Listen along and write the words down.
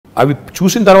అవి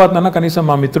చూసిన తర్వాత కనీసం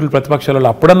మా మిత్రులు ప్రతిపక్షాలలో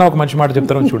అప్పుడన్నా ఒక మంచి మాట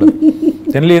చెప్తారని చూడాలి.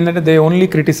 జనరలీ ఏంటంటే they only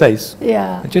criticise,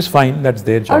 which is fine, that's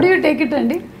their job. How do you take it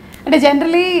అండి? అంటే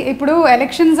జనరలీ ఇప్పుడు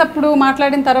ఎలక్షన్స్ అప్పుడు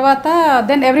మాట్లాడిన తర్వాత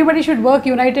then everybody should work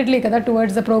unitedly కదా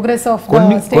towards the progress of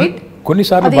state.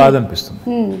 కొన్నిసార్లు బాధ అనిపిస్తుంది.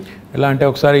 ఎలా అంటే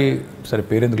ఒకసారి సరే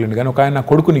పేరెందుకు లేండి కానీ ఒక ఆయన నా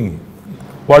కొడుకుని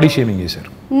బాడీ షేమింగ్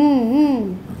చేశారు.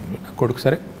 కొడుకు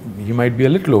సరే he might be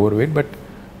a little over weight, but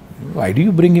why do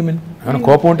you bring him in? ఏమైనా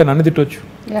కోపం ఉంటే నన్ను తిట్టొచ్చు,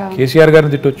 కేసీఆర్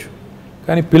గారిని తిట్టొచ్చు,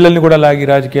 కానీ పిల్లల్ని కూడా లాగి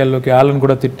రాజకీయాల్లోకి వాళ్ళని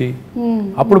కూడా తిట్టి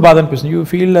అప్పుడు బాధ అనిపిస్తుంది. యూ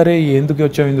ఫీల్ అరే ఎందుకు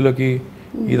వచ్చాం ఇందులోకి,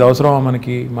 ఇది అవసరమా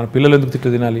మనకి, మన పిల్లలు ఎందుకు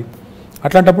తిట్లు తినాలి,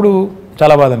 అట్లాంటప్పుడు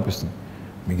చాలా బాధ అనిపిస్తుంది.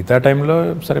 మిగతా టైంలో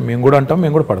సరే మేము కూడా అంటాం,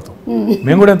 మేము కూడా పడతాం,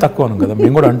 మేము కూడా ఏం తక్కువ అనం కదా,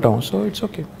 మేము కూడా అంటాం. సో ఇట్స్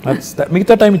ఓకే,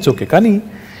 మిగతా టైం ఇట్స్ ఓకే. కానీ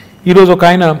ఈరోజు ఒక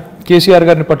ఆయన కేసీఆర్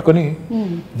గారిని పట్టుకొని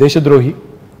దేశద్రోహి,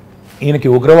 ఈయనకి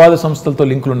ఉగ్రవాద సంస్థలతో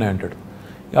లింకులు ఉన్నాయంటాడు.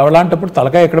 అలాంటప్పుడు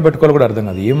తలకాయ ఎక్కడ పెట్టుకోవాలో కూడా అర్థం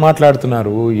కాదు. ఏం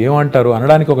మాట్లాడుతున్నారు, ఏమంటారు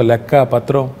అనడానికి ఒక లెక్క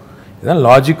పత్రం, ఏదైనా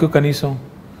లాజిక్ కనీసం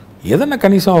ఏదన్నా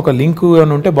కనీసం ఒక లింకు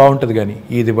అని ఉంటే బాగుంటుంది. కానీ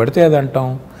ఏది పడితే అది అంటాం,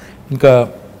 ఇంకా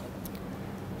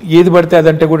ఏది పడితే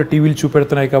అదంటే కూడా టీవీలు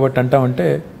చూపెడుతున్నాయి కాబట్టి అంటామంటే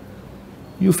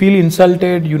you feel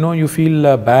insulted, you feel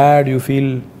bad, you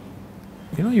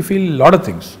feel lot of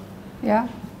things.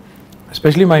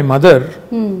 Especially my mother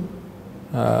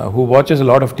who watches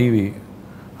lot of TV,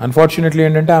 unfortunately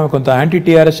ఏంటంటే ఆమె కొంత యాంటీ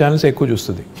టీఆర్ఎస్ ఛానల్స్ ఎక్కువ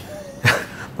చూస్తుంది.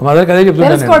 మా మదర్కి అదే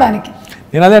చెప్తున్నాను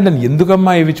నేను, అదే అంటే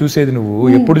ఎందుకమ్మా ఇవి చూసేది నువ్వు,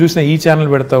 ఎప్పుడు చూసినా ఈ ఛానల్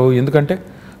పెడతావు, ఎందుకంటే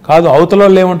కాదు అవతల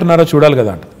వాళ్ళు ఏమంటున్నారో చూడాలి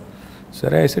కదా అంట.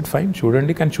 సరే ఐ సెడ్ ఫైన్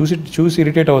చూడండి, కానీ చూసి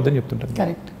ఇరిటేట్ అవ్వద్దని చెప్తుంటాను.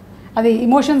 కరెక్ట్, అది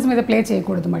ఇమోషన్స్ మీద ప్లే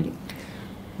చేయకూడదు మళ్ళీ.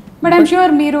 బట్ ఐమ్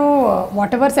షూర్ మీరు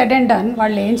what ever said and done,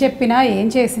 వాళ్ళు ఏం చెప్పినా ఏం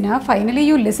చేసినా finally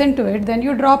you listen to it, then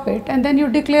you drop it and then you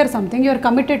declare something, you are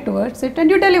committed towards it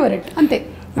and you deliver it. అంతే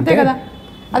కదా,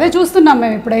 అదే చూస్తున్నాం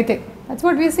మేము ఇప్పుడైతే. That's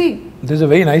what we see. This is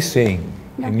a very nice saying.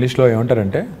 ఇంగ్లీష్లో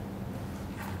ఏమంటారంటే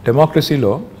డెమోక్రసీలో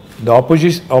the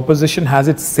opposition has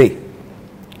its say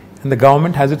and the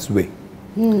government has its way.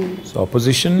 So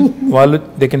opposition వాళ్ళు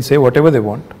they can say what ever they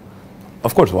want.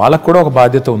 Of course వాళ్ళకు కూడా ఒక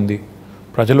బాధ్యత ఉంది,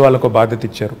 ప్రజలు వాళ్ళకు ఒక బాధ్యత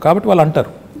ఇచ్చారు కాబట్టి వాళ్ళు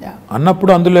అంటారు.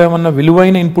 అన్నప్పుడు అందులో ఏమన్నా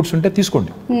విలువైన ఇన్పుట్స్ ఉంటే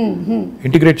తీసుకోండి,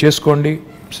 ఇంటిగ్రేట్ చేసుకోండి,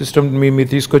 సిస్టమ్ మీరు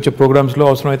తీసుకొచ్చే ప్రోగ్రామ్స్లో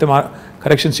అవసరమైతే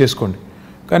కరెక్షన్స్ చేసుకోండి.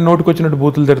 కానీ నోటికి వచ్చినట్టు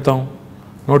బూతులు తిడతాం,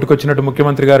 నోటికి వచ్చినట్టు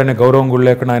ముఖ్యమంత్రి గారనే గౌరవం కూడా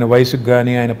లేకుండా, ఆయన వయసుకు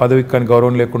కానీ ఆయన పదవికి కానీ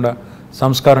గౌరవం లేకుండా,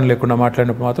 సంస్కారం లేకుండా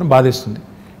మాట్లాడినప్పుడు మాత్రం బాధేస్తుంది.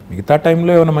 మిగతా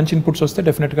టైంలో ఏమైనా మంచి ఇన్పుట్స్ వస్తే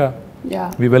డెఫినెట్గా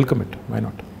we welcome it, why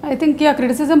not. I think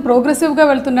criticism ప్రోగ్రెసివ్గా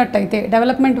వెళ్తున్నట్టయితే,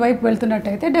 development వైపు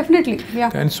వెళ్తున్నట్టయితే డెఫినెట్లీ.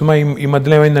 కానీ సుమా ఈ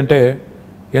మధ్యలో ఏమైందంటే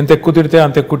ఎంత ఎక్కువ తిడితే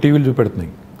అంత ఎక్కువ టీవీలు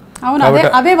చూపెడుతున్నాయి.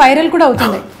 అవును, అవే వైరల్ కూడా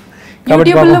అవుతున్నాయి,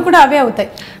 యూట్యూబ్లో కూడా అవే అవుతాయి.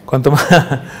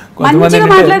 కొంతమంది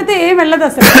మాట్లాడితే ఏం వెళ్ళదు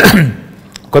అసలు.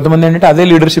 కొంతమంది ఏంటంటే అదే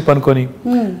లీడర్షిప్ అనుకొని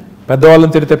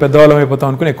పెద్దవాళ్ళని తిడితే పెద్దవాళ్ళం అయిపోతాం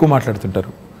అనుకుని ఎక్కువ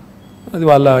మాట్లాడుతుంటారు. అది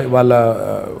వాళ్ళ వాళ్ళ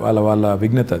వాళ్ళ వాళ్ళ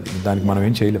విఘ్నత, అది దానికి మనం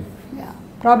ఏం చేయలేం.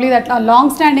 ప్రాబ్లీ అట్లా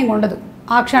లాంగ్ స్టాండింగ్ ఉండదు.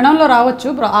 ఆ క్షణంలో రావచ్చు,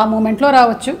 ఆ మూమెంట్లో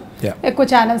రావచ్చు, ఎక్కువ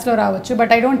ఛానల్స్లో రావచ్చు,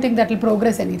 but I don't think that will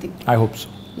progress anything. I hope so.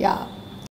 Yeah.